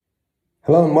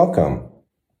Hello and welcome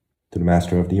to the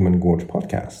Master of Demon Gorge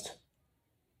podcast.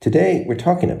 Today we're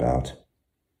talking about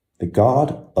the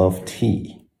god of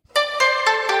tea.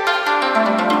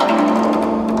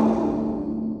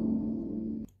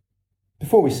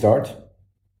 Before we start,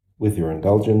 with your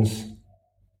indulgence,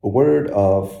 a word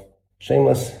of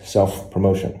shameless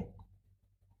self-promotion.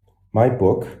 My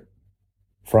book,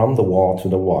 From the Wall to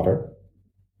the Water,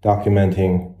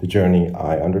 documenting the journey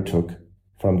I undertook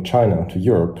from China to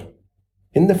Europe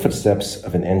in the footsteps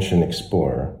of an ancient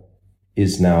explorer,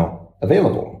 is now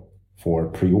available for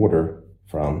pre-order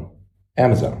from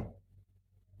Amazon.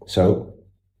 So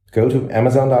go to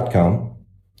Amazon.com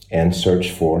and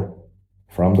search for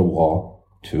From the Wall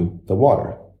to the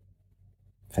Water.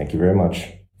 Thank you very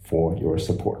much for your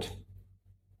support.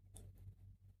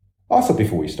 Also,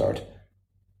 before we start,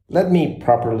 let me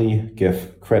properly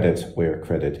give credit where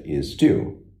credit is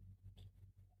due.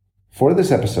 For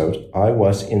this episode, I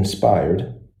was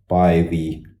inspired by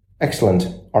the excellent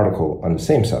article on the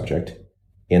same subject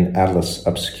in Atlas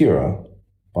Obscura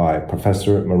by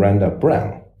Professor Miranda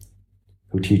Brown,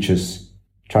 who teaches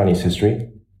Chinese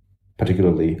history,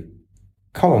 particularly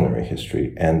culinary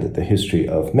history and the history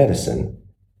of medicine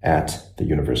at the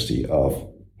University of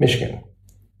Michigan.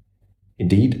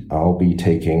 Indeed, I'll be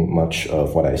taking much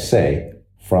of what I say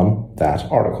from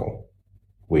that article,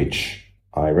 which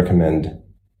I recommend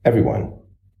everyone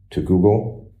to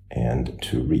Google and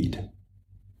to read.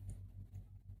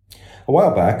 A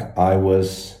while back, I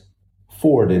was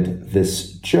forwarded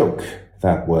this joke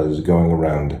that was going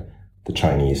around the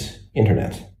Chinese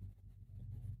internet.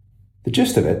 The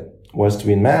gist of it was to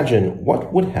imagine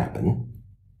what would happen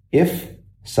if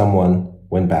someone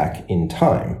went back in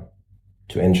time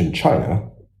to ancient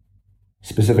China,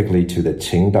 specifically to the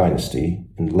Qing dynasty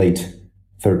in late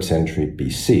 3rd century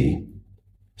BC,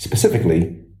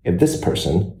 specifically if this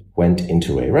person went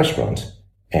into a restaurant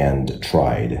and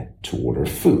tried to order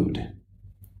food.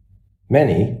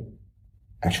 Many,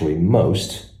 actually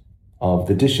most, of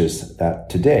the dishes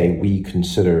that today we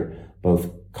consider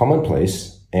both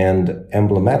commonplace and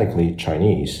emblematically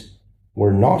Chinese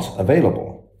were not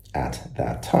available at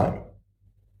that time.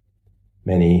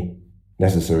 Many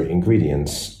necessary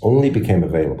ingredients only became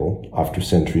available after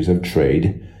centuries of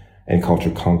trade and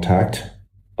cultural contact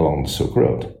along the Silk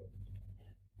Road.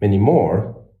 Many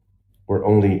more were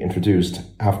only introduced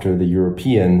after the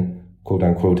European,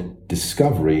 quote-unquote,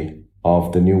 discovery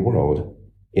of the New World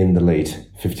in the late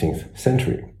 15th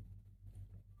century.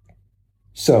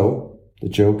 So, the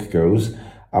joke goes,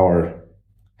 our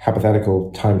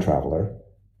hypothetical time traveler,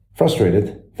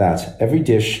 frustrated that every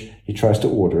dish he tries to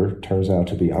order turns out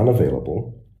to be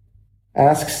unavailable,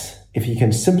 asks if he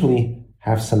can simply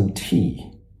have some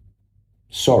tea.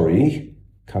 Sorry,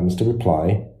 comes the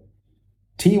reply,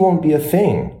 tea won't be a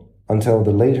thing until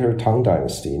the later Tang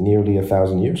Dynasty, nearly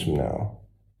 1,000 years from now.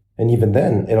 And even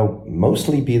then, it'll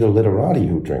mostly be the literati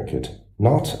who drink it,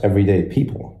 not everyday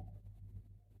people.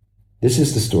 This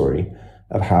is the story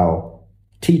of how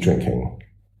tea drinking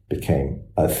became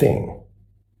a thing,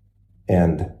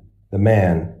 and the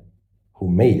man who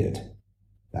made it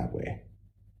that way.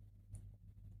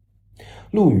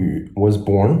 Lu Yu was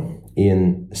born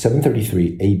in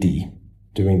 733 AD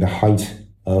during the height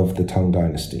of the Tang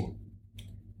Dynasty.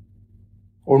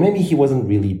 Or maybe he wasn't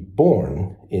really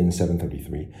born in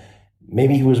 733.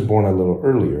 Maybe he was born a little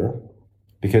earlier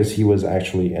because he was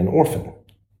actually an orphan.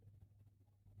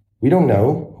 We don't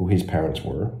know who his parents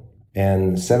were,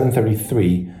 and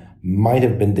 733 might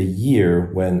have been the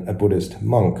year when a Buddhist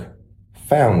monk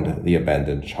found the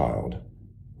abandoned child,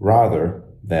 rather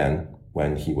than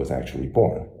when he was actually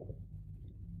born.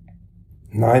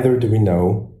 Neither do we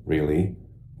know, really,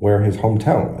 where his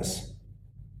hometown was.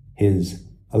 His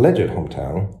alleged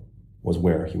hometown was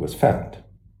where he was found.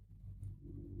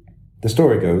 The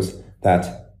story goes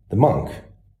that the monk,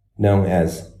 known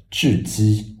as Zhi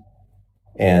Ji,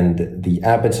 and the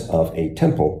abbot of a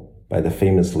temple by the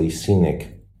famously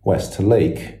scenic West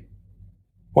Lake,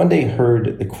 one day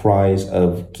heard the cries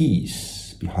of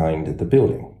geese behind the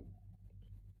building.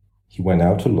 He went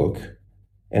out to look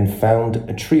and found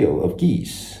a trio of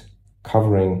geese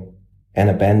covering an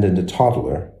abandoned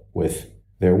toddler with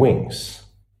their wings.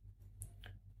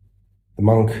 The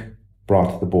monk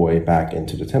brought the boy back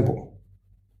into the temple.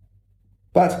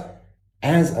 But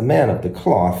as a man of the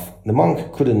cloth, the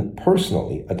monk couldn't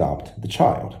personally adopt the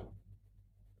child.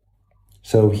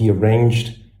 So he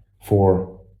arranged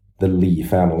for the Li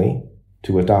family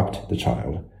to adopt the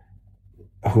child,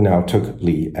 who now took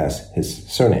Li as his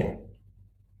surname.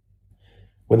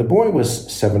 When the boy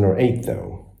was 7 or 8,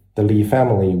 though, the Li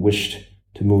family wished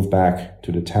to move back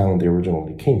to the town they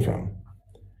originally came from.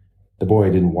 the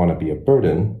boy didn't want to be a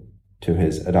burden to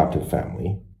his adoptive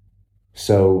family.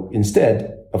 So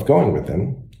instead of going with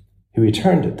them, he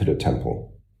returned to the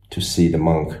temple to see the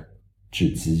monk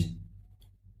Zhiji.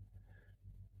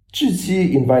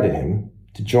 Zhiji invited him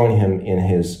to join him in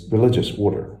his religious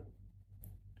order.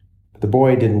 But the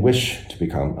boy didn't wish to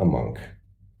become a monk.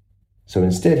 So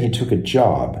instead he took a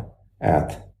job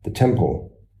at the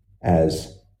temple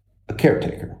as a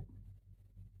caretaker.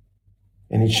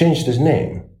 And he changed his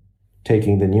name,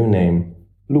 taking the new name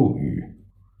Lu Yu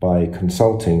by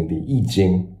consulting the I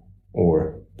Ching,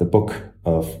 or the Book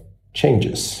of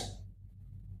Changes.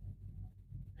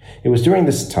 It was during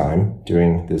this time,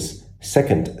 during this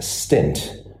second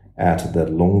stint at the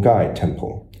Longgai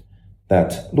Temple,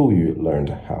 that Lu Yu learned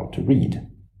how to read.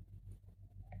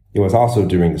 It was also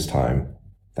during this time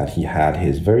that he had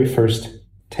his very first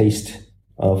taste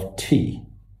of tea.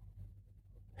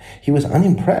 He was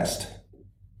unimpressed.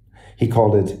 He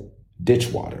called it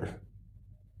ditch water.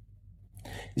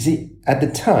 You see, at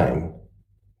the time,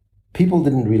 people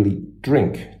didn't really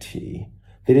drink tea.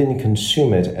 They didn't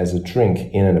consume it as a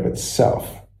drink in and of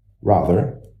itself.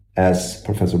 Rather, as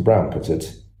Professor Brown puts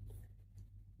it,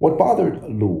 what bothered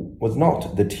Lu was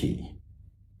not the tea,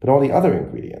 but all the other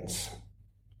ingredients.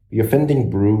 The offending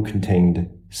brew contained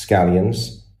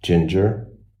scallions, ginger,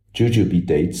 jujube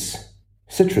dates,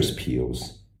 citrus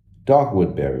peels,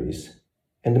 dogwood berries,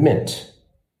 and mint,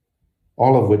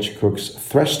 all of which cooks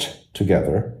threshed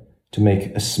together to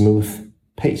make a smooth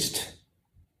paste.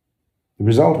 The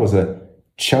result was a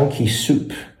chunky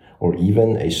soup or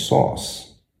even a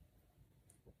sauce.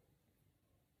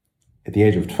 At the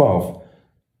age of 12,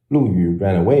 Lu Yu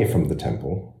ran away from the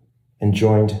temple and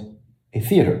joined a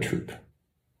theater troupe.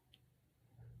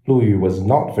 Lu Yu was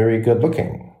not very good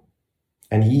looking,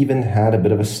 and he even had a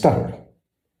bit of a stutter.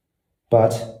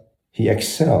 But he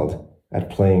excelled at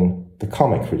playing the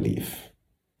comic relief,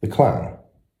 the clown.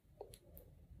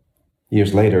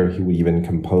 Years later, he would even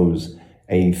compose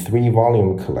a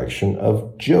 3-volume collection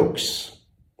of jokes.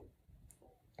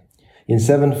 In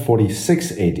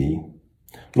 746 AD,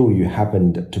 Lu Yu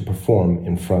happened to perform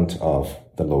in front of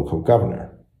the local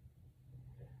governor.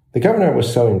 The governor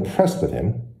was so impressed with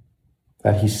him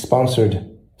that he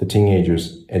sponsored the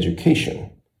teenager's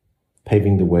education,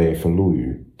 paving the way for Lu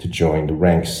Yu to join the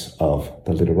ranks of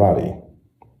the literati.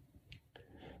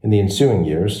 In the ensuing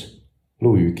years,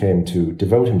 Lu Yu came to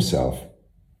devote himself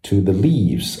to the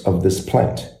leaves of this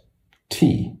plant,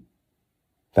 tea,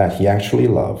 that he actually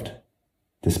loved,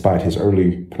 despite his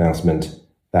early pronouncement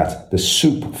that the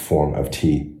soup form of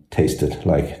tea tasted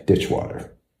like ditch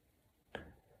water.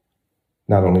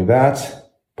 Not only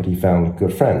that, but he found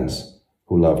good friends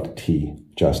who loved tea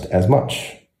just as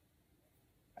much.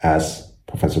 As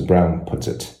Professor Brown puts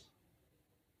it,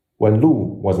 when Lu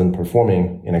wasn't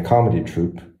performing in a comedy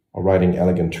troupe or writing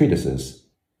elegant treatises,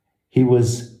 he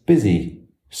was busy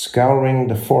scouring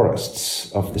the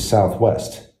forests of the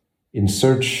Southwest in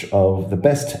search of the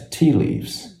best tea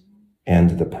leaves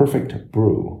and the perfect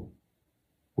brew,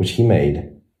 which he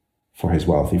made for his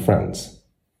wealthy friends.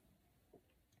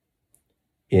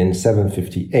 In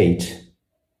 758,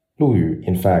 Lu Yu,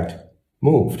 in fact,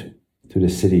 moved to the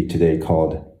city today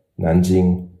called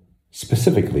Nanjing,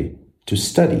 specifically to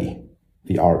study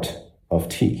the art of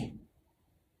tea.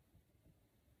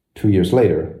 2 years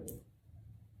later,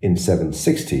 in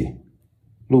 760,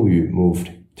 Lu Yu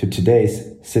moved to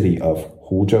today's city of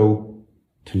Huzhou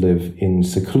to live in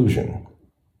seclusion.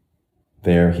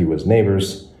 There he was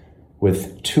neighbors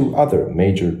with 2 other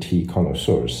major tea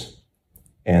connoisseurs,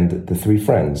 and the 3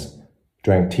 friends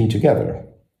drank tea together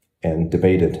and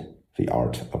debated the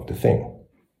art of the thing.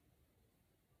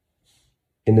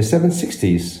 In the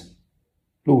 760s,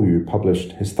 Lu Yu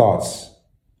published his thoughts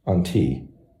on tea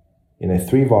in a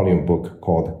 3-volume book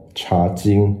called Cha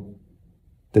Jing,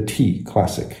 the Tea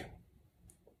Classic.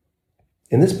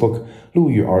 In this book, Lu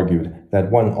Yu argued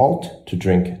that one ought to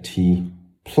drink tea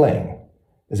plain,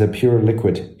 as a pure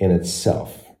liquid in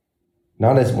itself,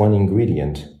 not as one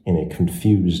ingredient in a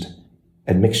confused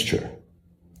admixture.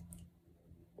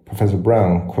 Professor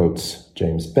Brown quotes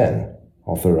James Ben,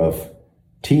 author of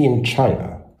Tea in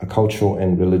China, A Cultural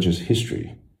and Religious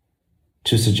History,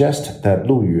 to suggest that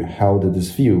Lu Yu held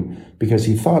this view because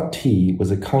he thought tea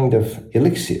was a kind of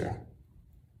elixir.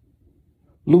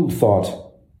 Lu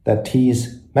thought that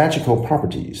tea's magical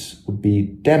properties would be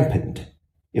dampened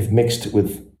if mixed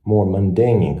with more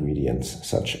mundane ingredients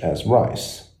such as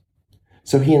rice.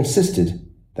 So he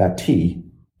insisted that tea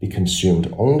be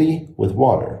consumed only with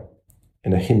water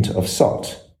and a hint of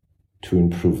salt to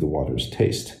improve the water's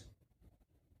taste.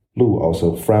 Lu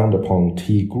also frowned upon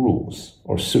tea gruels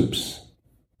or soups.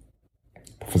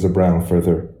 Professor Brown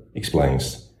further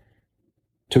explains,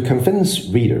 to convince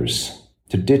readers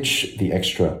to ditch the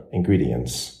extra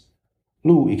ingredients,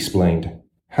 Lu explained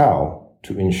how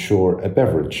to ensure a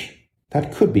beverage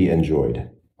that could be enjoyed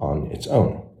on its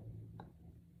own.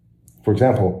 For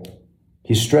example,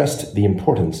 he stressed the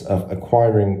importance of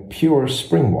acquiring pure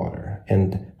spring water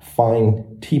and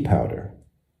fine tea powder,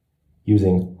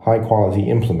 using high-quality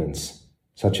implements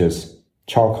such as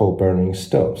charcoal-burning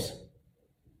stoves,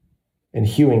 and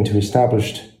hewing to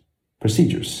established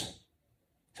procedures,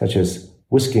 such as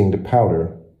whisking the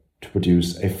powder to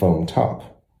produce a foam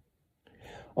top.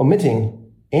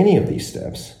 Omitting any of these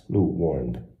steps, Lu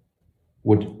warned,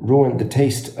 would ruin the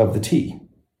taste of the tea,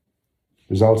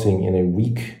 resulting in a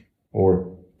weak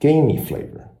or gamey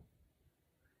flavor.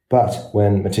 But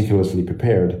when meticulously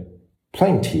prepared,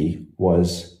 plain tea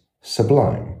was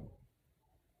sublime,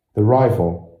 the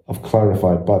rival of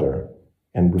clarified butter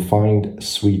and refined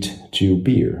sweet Jew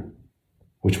beer,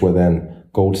 which were then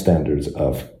gold standards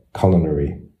of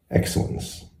culinary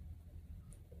excellence.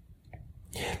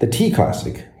 The tea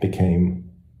classic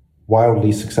became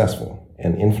wildly successful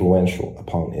and influential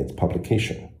upon its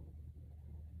publication.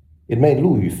 It made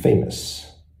Lu Yu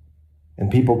famous,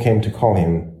 and people came to call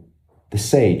him the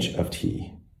sage of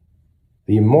tea,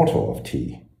 the immortal of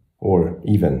tea, or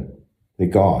even the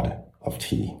god of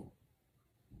tea.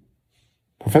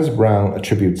 Professor Brown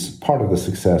attributes part of the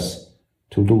success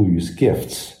to Lu Yu's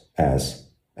gifts as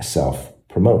a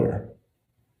self-promoter.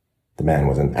 The man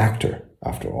was an actor,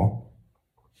 after all.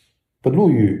 But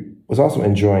Lu Yu was also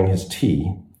enjoying his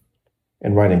tea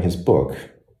and writing his book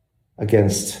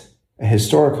against a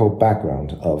historical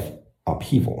background of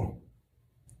upheaval.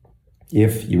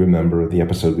 If you remember the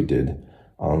episode we did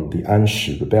on the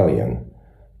Anshi Rebellion,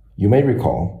 you may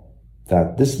recall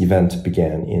that this event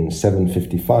began in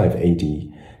 755 AD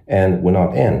and would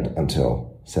not end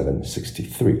until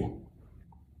 763.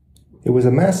 It was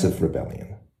a massive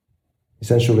rebellion,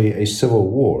 essentially a civil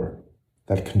war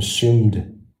that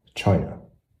consumed China,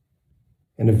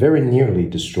 and it very nearly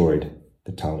destroyed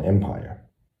the Tang Empire.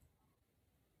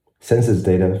 Census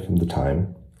data from the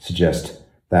time suggest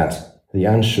that the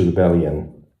Anshi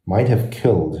Rebellion might have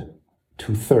killed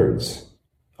 2/3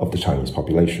 of the Chinese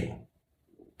population,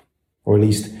 or at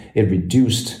least it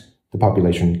reduced the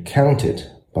population counted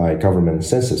by government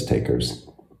census takers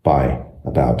by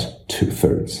about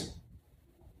 2/3.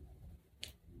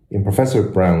 In Professor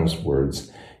Brown's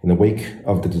words, in the wake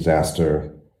of the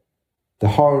disaster, the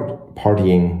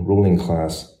hard-partying ruling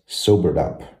class sobered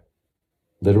up,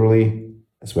 literally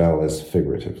as well as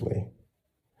figuratively.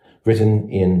 Written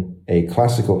in a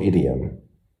classical idiom,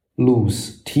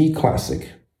 Lu's tea classic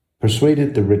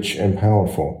persuaded the rich and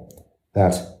powerful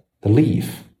that the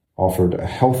leaf offered a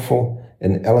healthful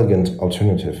and elegant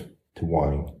alternative to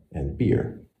wine and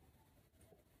beer.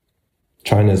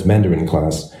 China's Mandarin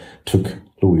class took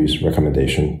Lu Yu's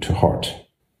recommendation to heart.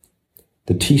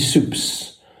 The tea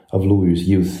soups of Lu Yu's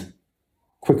youth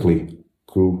quickly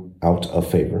grew out of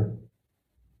favor.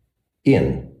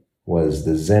 In was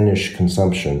the Zenish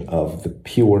consumption of the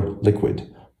pure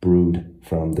liquid brewed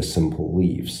from the simple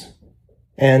leaves.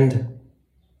 And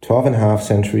 12.5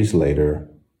 centuries later,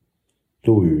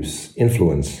 Lu Yu's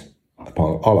influence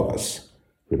upon all of us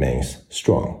remains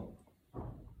strong.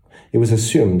 It was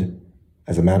assumed,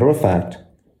 as a matter of fact,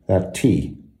 that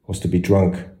tea was to be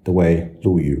drunk the way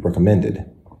Lu Yu recommended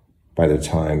by the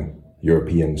time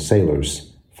European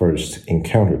sailors first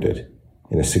encountered it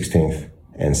in the 16th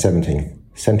and 17th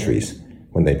centuries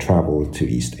when they traveled to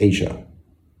East Asia.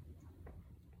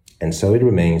 And so it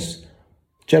remains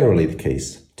generally the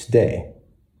case today.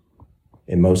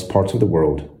 In most parts of the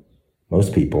world,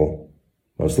 most people,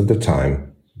 most of the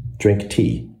time, drink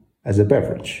tea as a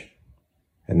beverage,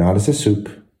 and not as a soup,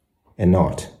 and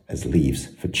not as leaves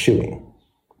for chewing.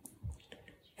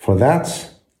 For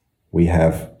that, we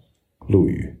have Lu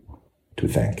Yu to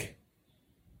thank.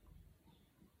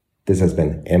 This has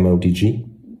been MODG.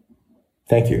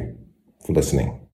 Thank you for listening.